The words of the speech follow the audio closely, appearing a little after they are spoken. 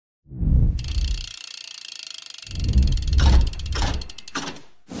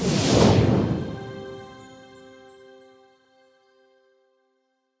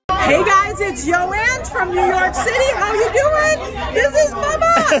Hey guys, it's Joanne from New York City. How you doing? This is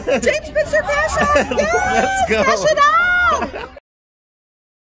Mama. James Spitzer Cash Out. Yes, Let's go. cash it out.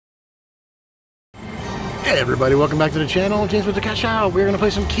 Hey everybody, welcome back to the channel. James with the Cash Out. We're going to play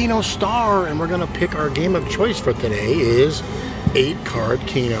some Keno Star, and we're going to pick our game of choice for today is 8-card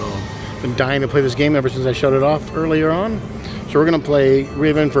Keno. Been dying to play this game ever since I showed it off earlier on. So we're going to play,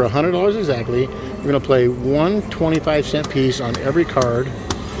 we're in for $100 exactly. We're going to play one 25-cent piece on every card.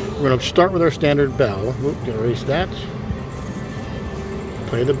 We're going to start with our standard bell. Oop, erase that.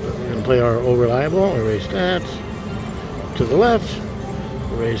 We're going to play our old reliable. Erase that. To the left.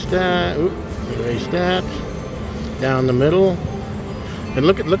 Erase that. Oop, erase that. Down the middle. And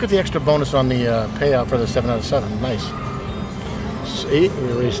look at the extra bonus on the payout for the 7 out of 7. Nice. 8.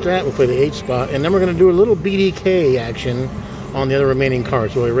 We erase that. We'll play the 8 spot, and then we're going to do a little BDK action on the other remaining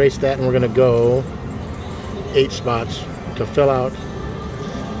cards. So we'll erase that, and we're going to go 8 spots to fill out,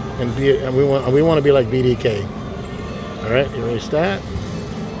 and we want to be like BDK. All right, erase that.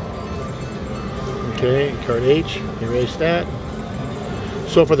 Okay, card H. Erase that.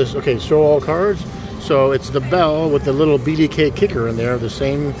 So for this, okay, show all cards. So it's the bell with the little BDK kicker in there, the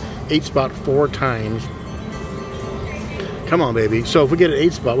same 8 spot 4 times. Come on, baby. So if we get an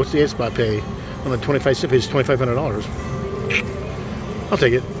 8 spot, what's the 8 spot pay? On the 25 cent pay, it's $2,500. I'll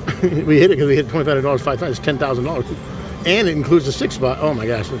take it. We hit it because we hit $2,500 5 times. It's $10,000. And it includes the 6 spot. Oh my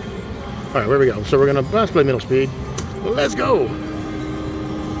gosh. All right, where we go. So we're going to, let's play middle speed. Let's go.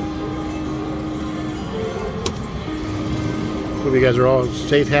 Hope you guys are all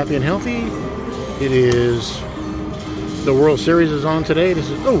safe, happy, and healthy. It is, the World Series is on today. This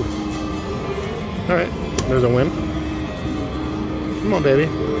is, oh. All right, there's a win. Come on, baby.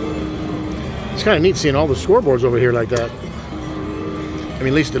 It's kind of neat seeing all the scoreboards over here like that. I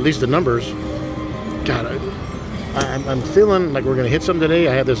mean, at least the numbers. God, I'm feeling like we're going to hit something today.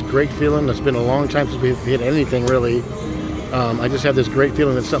 I have this great feeling. It's been a long time since we've hit anything, really. I just have this great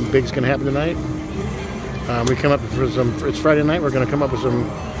feeling that something big's going to happen tonight. We come up for some, it's Friday night. We're going to come up with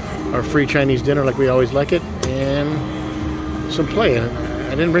our free Chinese dinner like we always like it. And some play. I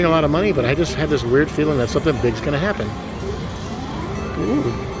didn't bring a lot of money, but I just had this weird feeling that something big's going to happen.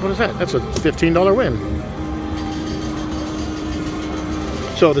 Ooh, what is that? That's a $15 win.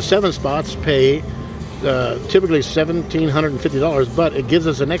 So the 7 spots pay typically $1,750, but it gives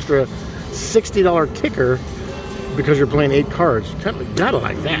us an extra $60 kicker because you're playing 8 cards. Gotta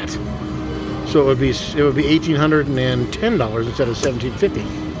like that. So it would be $1,810 instead of $1,750.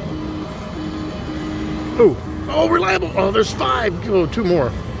 Ooh, oh, reliable. Oh, there's 5. Oh, 2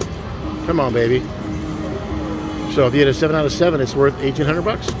 more. Come on, baby. So if you hit a 7 out of 7, it's worth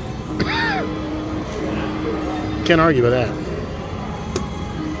 $1,800. Can't argue with that.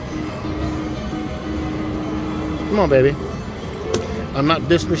 Come on, baby. I'm not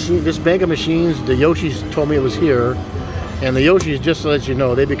this bag of machines. The Yoshis told me it was here, and the Yoshis, just to let you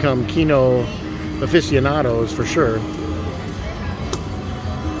know, they become Keno aficionados for sure.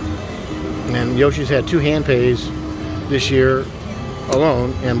 And Yoshi's had 2 hand pays this year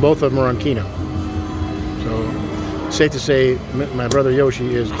alone, and both of them are on Keno. So safe to say, my brother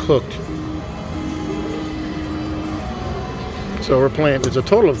Yoshi is hooked. So we're playing. It's a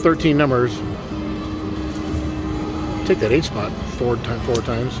total of 13 numbers. Take that 8 spot 4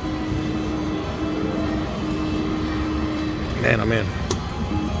 times. Man, I'm in.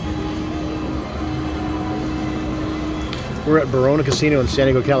 We're at Barona Casino in San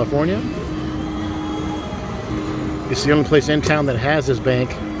Diego, California. It's the only place in town that has this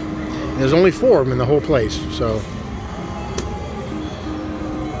bank. And there's only 4 of them in the whole place. So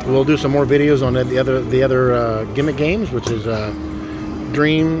we'll do some more videos on the other gimmick games, which is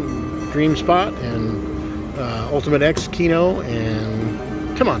Dream Spot and Ultimate X Keno,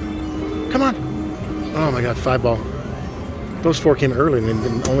 and come on. Oh my God, 5 ball. Those 4 came early, and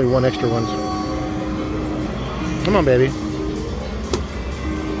then only 1 extra ones. Come on, baby.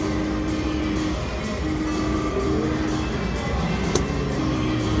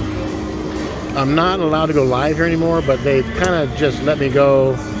 I'm not allowed to go live here anymore, but they've kind of just let me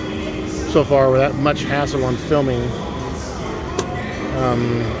go so far without much hassle on filming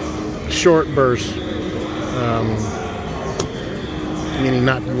short bursts, meaning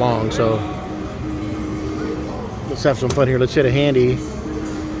not long. So let's have some fun here. Let's hit a handy.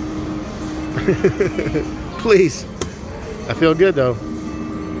 Please. I feel good though.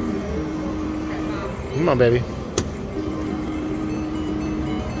 Come on, baby.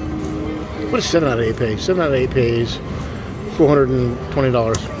 What is 7 out of 8 pay? 7 out of 8 pays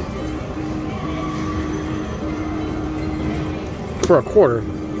 $420 for a quarter.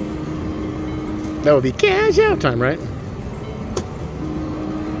 That would be cash out time, right?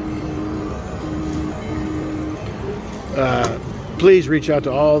 Please reach out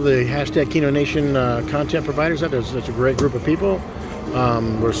to all the hashtag KENONATION content providers. There's such a great group of people.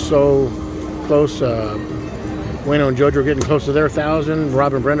 We're so close. Wayno and Jojo are getting close to their 1,000.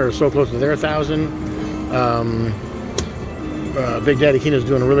 Rob and Brenda are so close to their 1,000. Big Daddy Keno's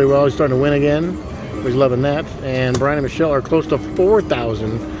doing really well. He's starting to win again. He's loving that. And Brian and Michelle are close to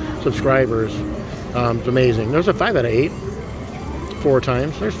 4,000 subscribers. It's amazing. There's a 5 out of 8. 4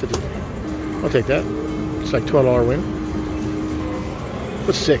 times. There's 50. I'll take that. It's like $12 win.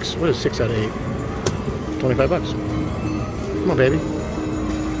 What's 6? What is 6 out of 8? $25. Come on, baby.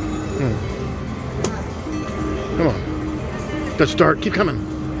 Come on. Let's start. Keep coming.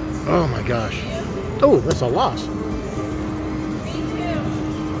 Oh my gosh. Oh, that's a loss.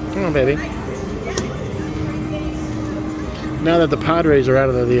 Come on, baby. Now that the Padres are out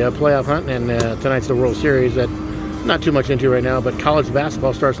of the playoff hunt, and tonight's the World Series, that not too much into right now, but college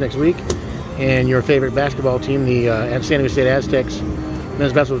basketball starts next week, and your favorite basketball team, the San Diego State Aztecs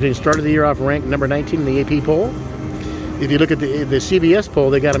men's basketball team, started the year off ranked number 19 in the AP poll. If you look at the CBS poll,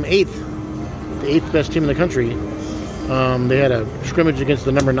 they got them 8th, the 8th best team in the country. They had a scrimmage against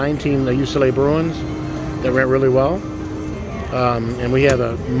the number 9 team, the UCLA Bruins, that went really well. And we have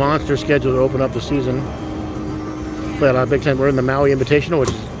a monster schedule to open up the season. Play a lot of big time. We're in the Maui Invitational, which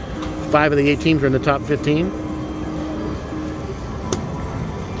is 5 of the 8 teams are in the top 15,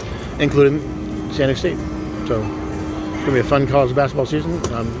 including San Diego State. So it's going to be a fun college basketball season.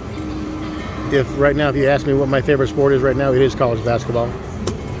 If you ask me what my favorite sport is right now, it is college basketball.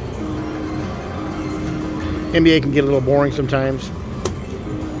 NBA can get a little boring sometimes.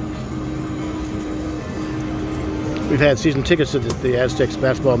 We've had season tickets to the Aztecs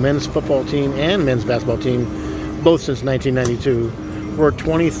basketball men's football team and men's basketball team, both since 1992. We're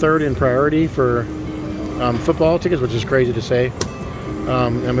 23rd in priority for football tickets, which is crazy to say.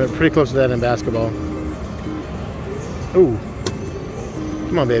 And we're pretty close to that in basketball. Ooh,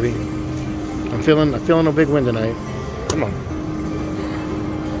 come on, baby. I'm feeling a big win tonight. Come on.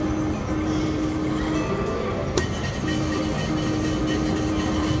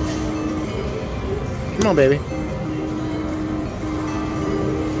 Come on, baby.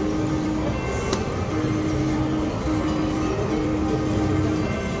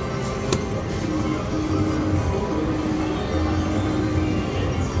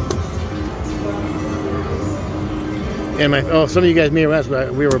 And some of you guys may have asked,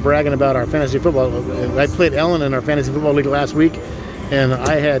 we were bragging about our fantasy football. I played Ellen in our fantasy football league last week, and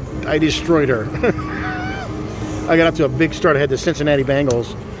I destroyed her. I got up to a big start. I had the Cincinnati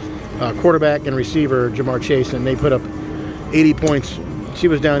Bengals quarterback and receiver Jamar Chase, and they put up 80 points. She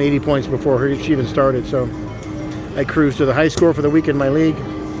was down 80 points before she even started. So I cruised to the high score for the week in my league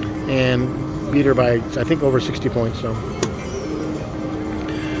and beat her by, I think, over 60 points. So.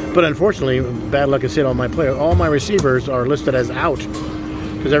 But unfortunately, bad luck has hit all my players. All my receivers are listed as out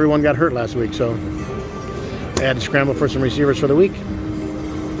because everyone got hurt last week. So I had to scramble for some receivers for the week.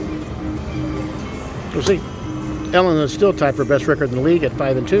 We'll see. Ellen is still tied for best record in the league at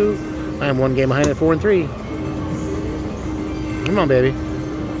 5-2. I am 1 game behind at 4-3. Come on, baby.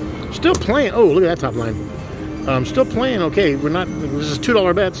 Still playing. Oh, look at that top line. Still playing. Okay, this is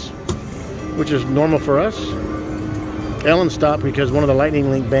 $2 bets, which is normal for us. Ellen stopped because one of the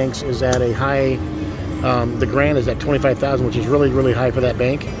Lightning Link banks is at a high, the grant is at $25,000, which is really, really high for that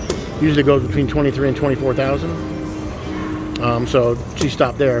bank. Usually goes between $23,000 and $24,000. So she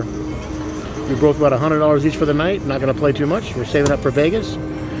stopped there. We both got $100 each for the night. Not going to play too much. We're saving up for Vegas.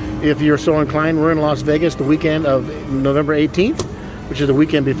 If you're so inclined, we're in Las Vegas the weekend of November 18th, which is the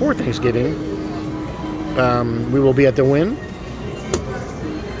weekend before Thanksgiving. We will be at the Wynn.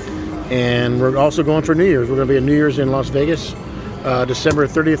 And we're also going for New Year's. We're going to be at New Year's in Las Vegas, December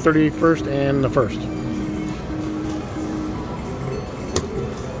 30th, 31st, and the 1st.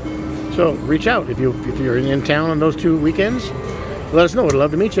 So reach out if you're in town on those 2 weekends. Let us know. We'd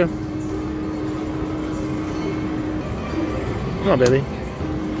love to meet you. Come on, baby.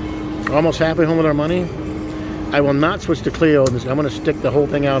 Almost halfway home with our money. I will not switch to Cleo. I'm going to stick the whole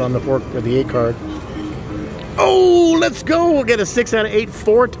thing out on the 8 card. Oh, let's go. We'll get a 6 out of 8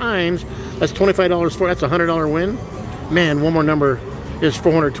 4 times. That's $25 for. That's a $100 win. Man, one more number is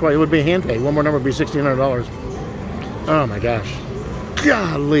 $420. It would be a hand pay. One more number would be $1,600. Oh, my gosh.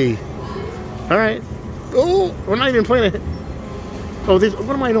 Golly. All right. Oh, we're not even playing it. Oh,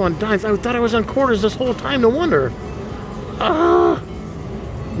 what am I doing on dimes? I thought I was on quarters this whole time. No wonder.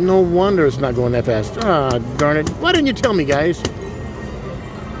 No wonder it's not going that fast. Ah, darn it. Why didn't you tell me, guys?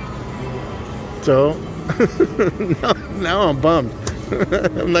 So... now I'm bummed.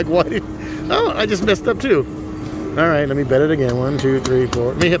 I'm like, what? Oh, I just messed up too. All right, let me bet it again. 1, 2, 3, 4.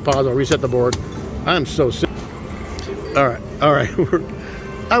 Let me hit pause. I'll reset the board. I'm so sick. All right, all right.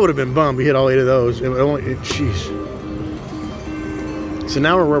 I would have been bummed. We hit all 8 of those. Jeez. So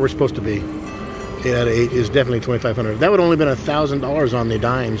now we're where we're supposed to be. 8 out of 8 is definitely $2,500. That would have only been $1,000 on the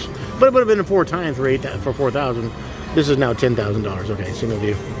dimes, but it would have been 4 times for 4,000. This is now $10,000. Okay, single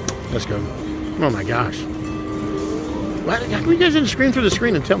view. Let's go. Oh my gosh. Why you guys didn't scream through the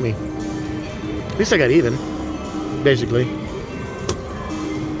screen and tell me? At least I got even, basically.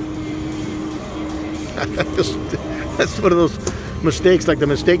 That's one of those mistakes, like the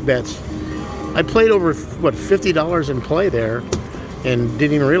mistake bets. I played over, what, $50 in play there and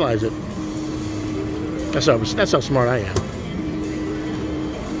didn't even realize it. That's how smart I am.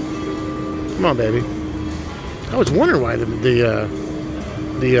 Come on, baby. I was wondering why the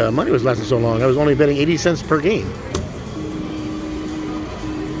money was lasting so long. I was only betting 80 cents per game.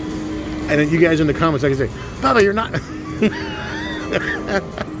 And then you guys in the comments, I can say, Bubba, you're not...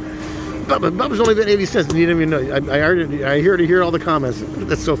 Bubba's only betting 80 cents, and you didn't even know. I already hear all the comments.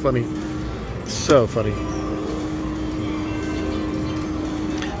 That's so funny. So funny.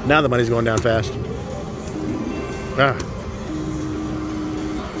 Now the money's going down fast. Ah.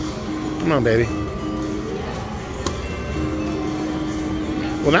 Come on, baby.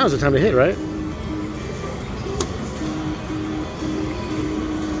 Well, now's the time to hit, right?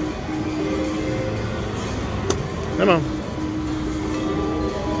 Come on.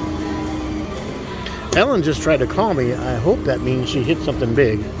 Ellen just tried to call me. I hope that means she hit something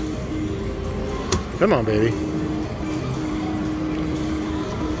big. Come on, baby.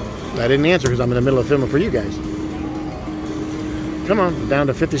 I didn't answer because I'm in the middle of filming for you guys. Come on, down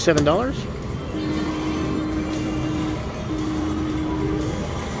to $57.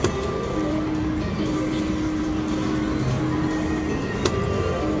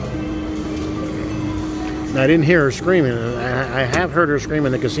 Now, I didn't hear her screaming. I have heard her scream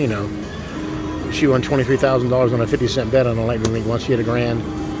in the casino. She won $23,000 on a 50-cent bet on a Lightning League once. She had a grand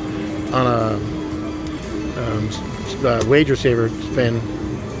on a wager saver spin.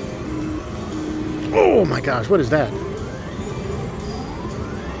 Oh my gosh, what is that?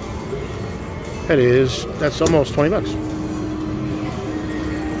 That's almost 20 bucks.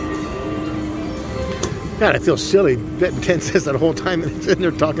 God, I feel silly betting 10 cents that whole time and sitting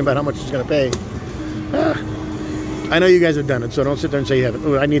there talking about how much it's going to pay. I know you guys have done it, so don't sit there and say you haven't.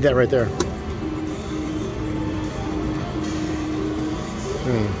 Oh, I need that right there.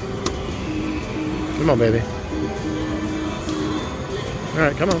 Come on, baby. All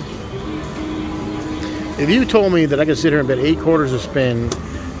right, come on. If you told me that I could sit here and bet 8 quarters a spin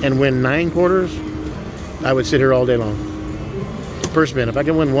and win 9 quarters, I would sit here all day long. Per spin. If I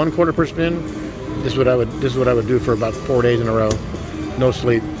can win 1 quarter per spin, this is what I would do for about 4 days in a row. No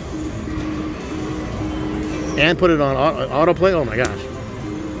sleep. And put it on autoplay. Oh my gosh.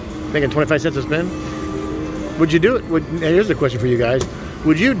 Making 25 cents a spin. Would you do it? Here's the question for you guys.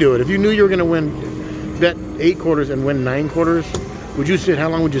 Would you do it if you knew you were going to bet 8 quarters and win 9 quarters? Would you sit? How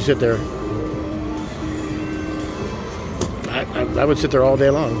long would you sit there? I would sit there all day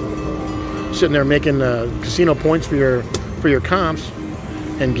long, sitting there making casino points for your comps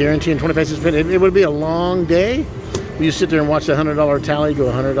and guaranteeing 25 cents spin. It would be a long day. You sit there and watch the $100 tally go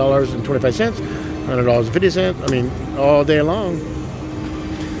 $100 and 25 cents, $100 and 50 cents. I mean, all day long.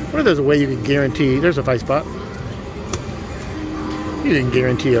 What if there's a way you could guarantee? There's a 5 spot. You can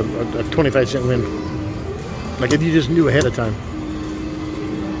guarantee a 25 cent win. Like if you just knew ahead of time.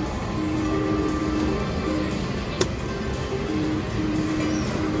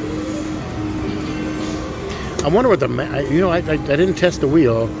 I wonder what the I didn't test the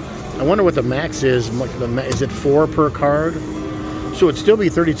wheel. I wonder what the max is. Is it 4 per card? So it'd still be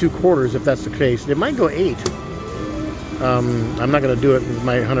 32 quarters if that's the case. It might go 8. I'm not going to do it with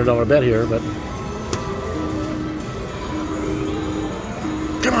my $100 bet here, but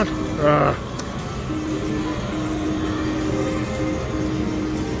come on.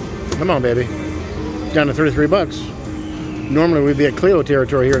 Come on, baby. Down to 33 bucks. Normally we'd be at Cleo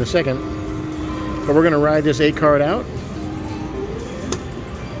territory here in a second. But we're going to ride this 8 card out.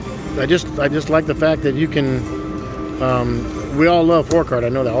 I just like the fact that you can, we all love 4 card. I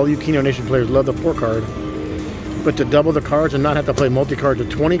know that all you Keno Nation players love the 4 card. But to double the cards and not have to play multi-card to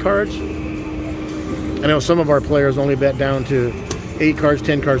 20 cards. I know some of our players only bet down to 8 cards,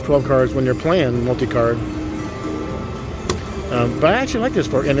 10 cards, 12 cards when they're playing multi-card. But I actually like this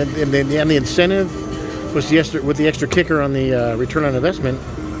for, and the incentive was with the extra kicker on the return on investment.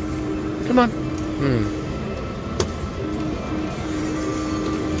 Come on.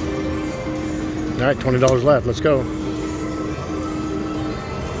 All right, $20 left. Let's go.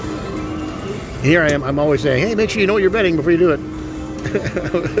 Here I am. I'm always saying, hey, make sure you know what you're betting before you do it.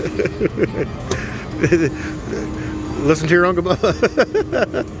 Listen to your Uncle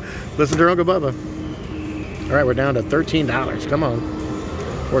Bubba. Listen to your Uncle Bubba. All right, we're down to $13. Come on.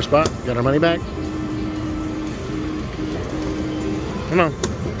 4 spot. Got our money back. Come on.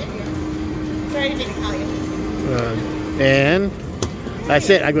 Sorry, I didn't call you. And I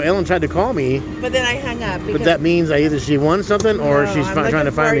said, Ellen tried to call me. But then I hung up. But that means either she won something or she's trying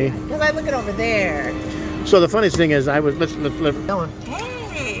to find me. Because I'm looking over there. So the funniest thing is, Ellen.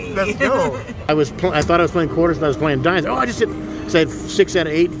 Hey. Let's go. I thought I was playing quarters, but I was playing dimes. Oh, I just said 6 out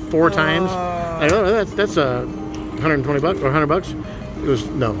of 8 4 times. I know that's $120 or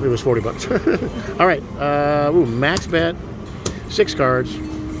 $100. It was 40 bucks. All right. Max bet, 6 cards.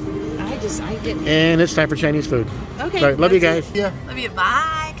 I didn't. And it's time for Chinese food. Okay. All right, love you guys. Yeah. Love you.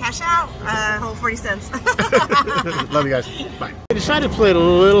 Bye. Cash out. Hold 40 cents. Love you guys. Bye. I decided to play it a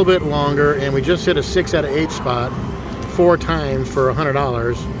little bit longer, and we just hit a 6 out of 8 spot 4 times for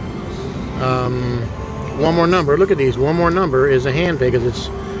 $100. One more number. Look at these. One more number is a hand pay because it's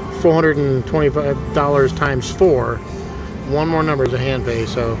 $425 times 4. One more number is a hand pay.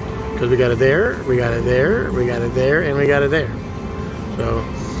 So, because we got it there, we got it there, we got it there, and we got it there. So,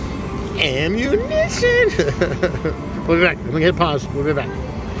 ammunition. We'll be back. Let me hit pause. We'll be back.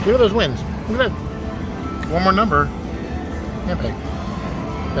 Look at those wins. Look at that. One more number. Hand pay.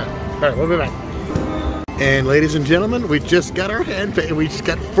 Yeah. All right, we'll be back. And ladies and gentlemen, we just got our hand pay. We just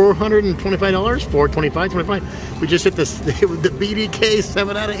got $425. $425.25. We just hit the BDK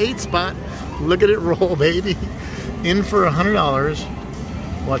 7 out of 8 spot. Look at it roll, baby. In for $100.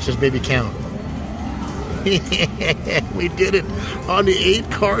 Watch this baby count. We did it on the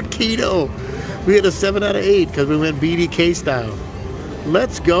 8-card Keno. We had a 7 out of 8 because we went BDK style.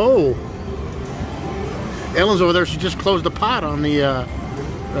 Let's go. Ellen's over there. She just closed the pot on the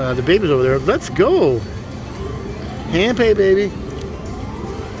baby's over there. Let's go. Hand pay, baby.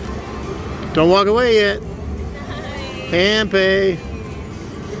 Don't walk away yet. Hand pay.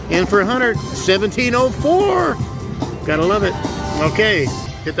 In for 100. 1704. Gotta love it. Okay.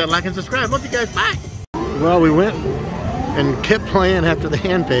 Hit that like and subscribe. Love you guys. Bye. Well, we went and kept playing after the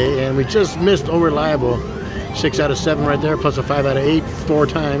hand pay, and we just missed over reliable. 6 out of 7 right there, plus a 5 out of 8 4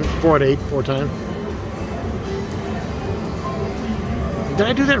 times. 4 out of 8 4 times. Did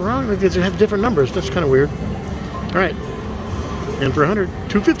I do that wrong? Because they have different numbers. That's kind of weird. All right. And for 100,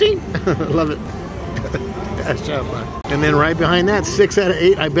 215. Love it. Nice job, bud. And then right behind that, 6 out of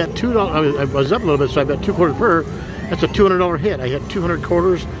 8. I bet $2. I was up a little bit, so I bet 2 quarters per. That's a $200 hit. I had 200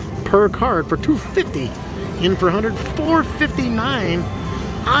 quarters per card for $250. In for 100, $459.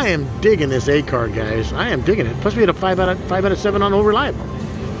 I am digging this 8 card, guys. I am digging it. Plus, we had a 5 out of 7 on over-reliable.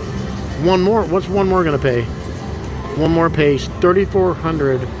 One more. What's one more going to pay? One more pays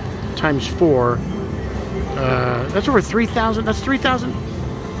 $3,400 times 4. That's over $3,000. That's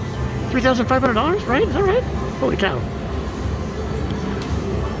 $3,500, right? Is that right? Holy cow!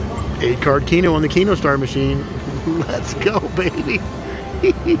 8-card Keno on the Keno Star machine. Let's go, baby.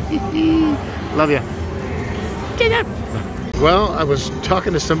 Love ya. Well, I was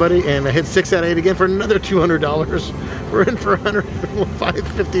talking to somebody and I hit 6 out of 8 again for another $200. We're in for 100,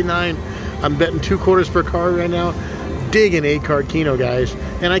 $559. I'm betting 2 quarters per card right now. Digging 8-card Keno, guys.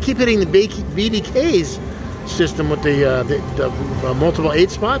 And I keep hitting the BDK's system with the multiple 8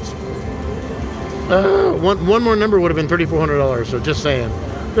 spots. One more number would have been $3,400. So just saying.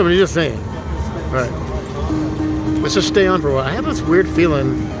 No, but just saying. All right. Let's just stay on for a while. I have this weird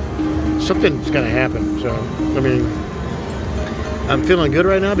feeling something's going to happen. So, I mean, I'm feeling good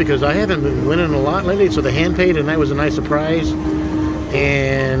right now because I haven't been winning a lot lately. So the hand pay tonight was a nice surprise.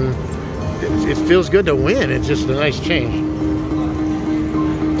 And it feels good to win. It's just a nice change.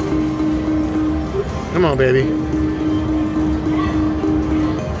 Come on, baby.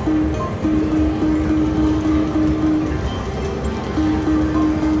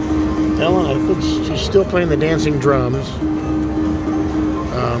 Ellen, I think she's still playing the dancing drums.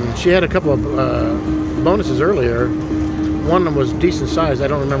 She had a couple of bonuses earlier. One of them was decent size. I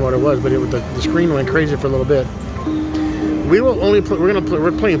don't remember what it was, but the screen went crazy for a little bit. We will only play.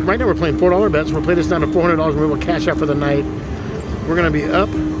 We're playing right now. We're playing $4 bets. We'll play this down to $400, and we will cash out for the night. We're going to be up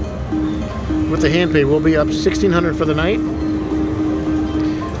with the hand pay. We'll be up $1,600 for the night.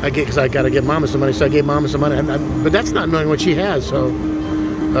 Because I got to give Mama some money, so I gave Mama some money. But that's not knowing what she has. So,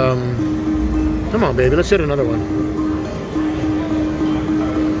 come on, baby. Let's hit another one.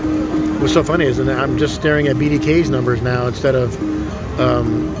 What's so funny is that I'm just staring at BDK's numbers now instead of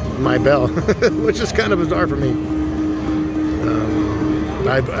my bell, which is kind of bizarre for me.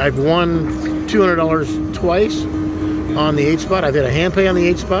 I've won $200 twice on the 8 spot. I've hit a hand pay on the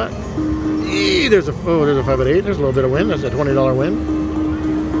 8 spot. There's a 5 out of 8. There's a little bit of win. That's a $20 win.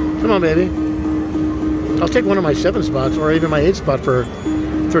 Come on, baby. I'll take one of my 7 spots or even my 8 spot for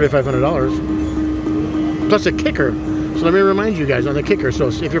 $3,500. Plus a kicker. So let me remind you guys on the kicker. So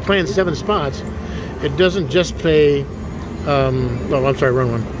if you're playing 7 spots, it doesn't just pay, oh, I'm sorry,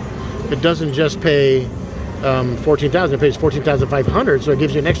 wrong one. It doesn't just pay $14,000, it pays $14,500. So it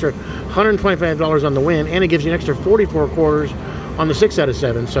gives you an extra $125 on the win, and it gives you an extra 44 quarters on the 6 out of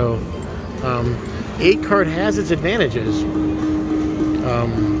 7. So 8 card has its advantages.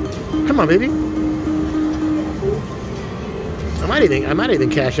 Come on, baby. I might even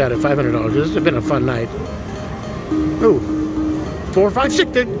cash out at $500. This has been a fun night. Ooh, 4, 5,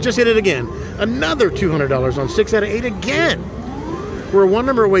 6. Just hit it again. Another $200 on 6 out of 8 again. We're 1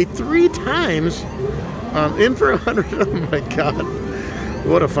 number away 3 times. In for 100. Oh my God!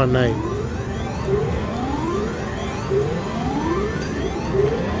 What a fun night.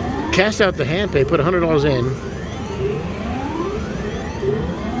 Cashed out the hand pay. Put $100 in.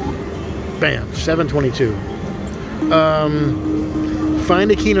 Bam, 722.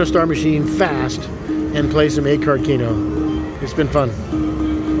 Find a Keno Star machine fast and play some 8-card Keno. It's been fun.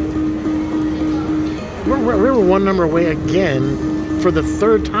 We're 1 number away again for the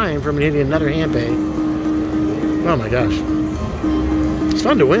 3rd time from hitting another hand pay. Oh my gosh. It's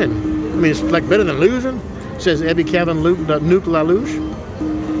fun to win. I mean, it's like better than losing, says Ebby Kevin Nuke LaLouche.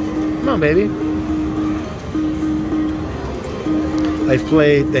 Come on, baby. I've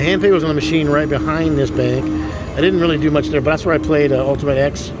played, the hand pay was on the machine right behind this bank. I didn't really do much there, but that's where I played Ultimate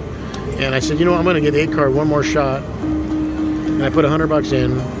X. And I said, you know what, I'm going to give the 8-card one more shot. And I put $100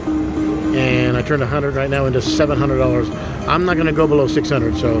 in. And I turned 100 right now into $700. I'm not going to go below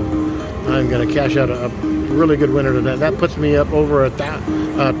 600, so I'm going to cash out a really good winner today. That puts me up over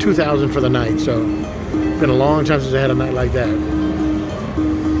 2,000 for the night. So it's been a long time since I had a night like that.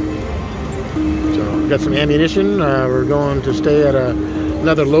 So got some ammunition. We're going to stay at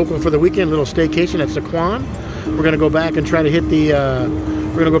another local for the weekend, little staycation at Saquon. We're going to go back and try to hit the,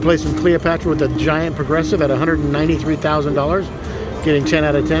 we're going to go play some Cleopatra with the Giant Progressive at $193,000. Getting 10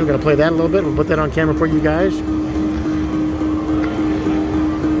 out of 10. Going to play that a little bit. We'll put that on camera for you guys.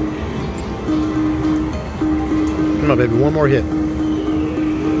 Come on, baby. One more hit.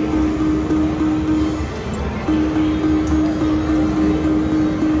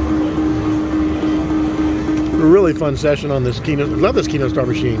 Really fun session on this Keno. Love this Keno Star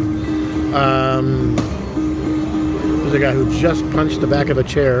machine. There's a guy who just punched the back of a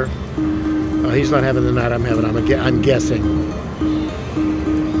chair. He's not having the night I'm having. I'm guessing.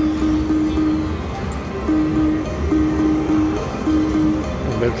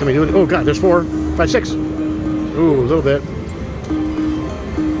 Can we do it? Oh God, there's 4, 5, 6. Ooh, a little bit.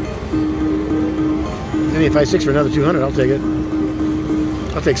 Maybe 5, 6 for another 200. I'll take it.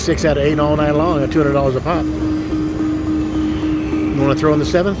 I'll take 6 out of 8 all night long at $200 a pop. You want to throw in the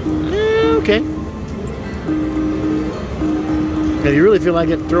 7th? Okay. Now, you really feel like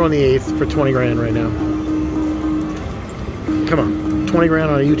it? Throw in the 8th for 20 grand right now. Come on, 20 grand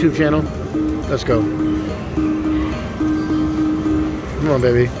on a YouTube channel. Let's go. Come on,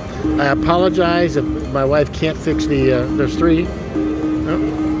 baby. I apologize if my wife can't fix the, there's 3.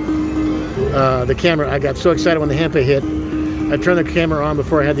 Oh. The camera, I got so excited when the hand pay hit. I turned the camera on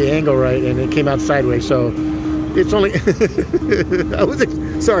before I had the angle right, and it came out sideways, so it's only, I was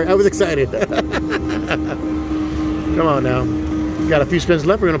excited. Come on now. Got a few spins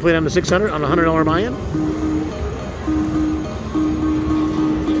left. We're going to play down to 600 on a $100 buy-in.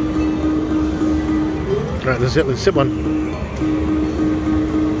 All right, let's hit one.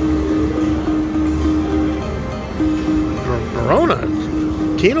 Verona,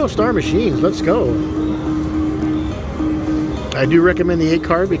 Keno Star machines, let's go. I do recommend the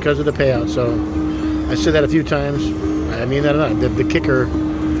 8-card because of the payout. So I said that a few times. I mean that or not. The kicker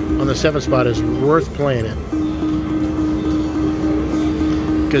on the 7 spot is worth playing it.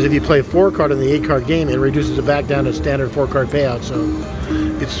 Because if you play 4-card in the 8-card game, it reduces it back down to standard 4-card payout. So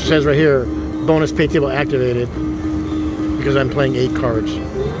it says right here, bonus pay table activated because I'm playing 8 cards.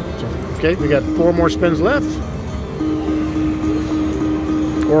 So, okay, we got 4 more spins left.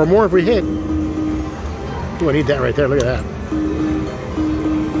 Or more if we hit. Ooh, I need that right there. Look at that.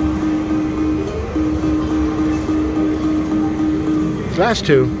 Last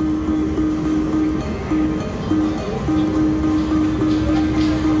 2.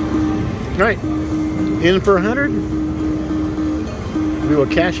 All right. In for 100. We will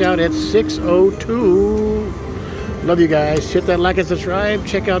cash out at 602. Love you guys. Hit that like and subscribe.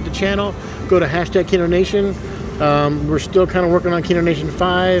 Check out the channel. Go to #KenoNation. We're still kind of working on KenoNation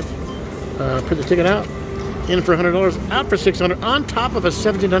 5. Put the ticket out. In for $100, out for $600, on top of a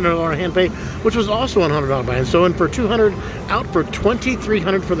 $1,700 hand pay, which was also a $100 buy-in. So in for $200, out for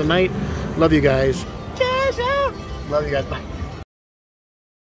 $2,300 for the night. Love you guys. Love you guys. Bye.